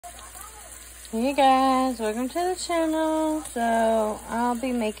Hey guys, welcome to the channel. So I'll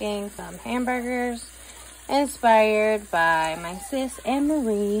be making some hamburgers inspired by my sis Anne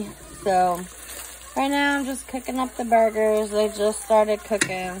Marie. So right now I'm just cooking up the burgers. They just started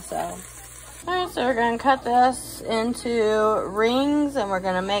cooking. So alright, so we're gonna cut this into rings and we're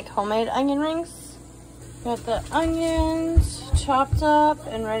gonna make homemade onion rings. Got the onions chopped up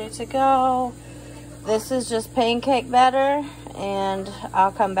and ready to go. This is just pancake batter, and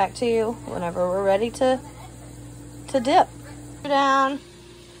I'll come back to you whenever we're ready to dip. Down.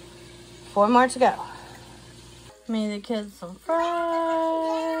 4 more to go. Made the kids some fries.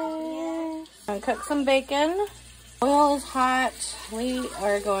 I'm gonna cook some bacon. Oil is hot. We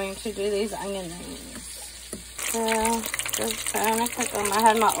are going to do these onion rings. So just trying to cook them. I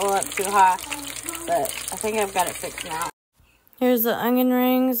had my oil up too high, but I think I've got it fixed now. Here's the onion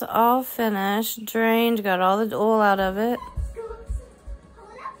rings, all finished, drained, got all the oil out of it.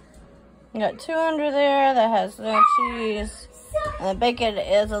 Got 2 under there that has no cheese. And the bacon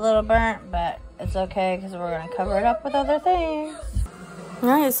is a little burnt, but it's okay because we're going to cover it up with other things.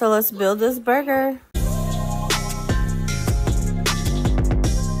 Alright, so let's build this burger.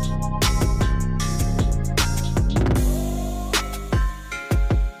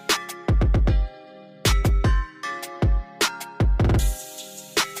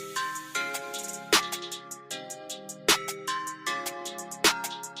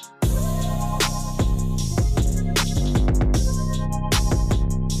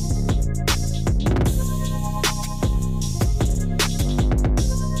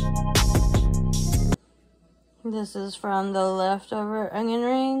 This is from the leftover onion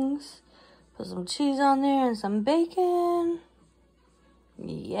rings. Put some cheese on there and some bacon.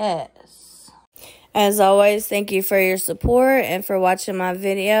 Yes. As always, thank you for your support and for watching my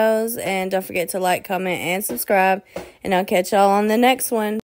videos. And don't forget to like, comment, and subscribe. And I'll catch y'all on the next one.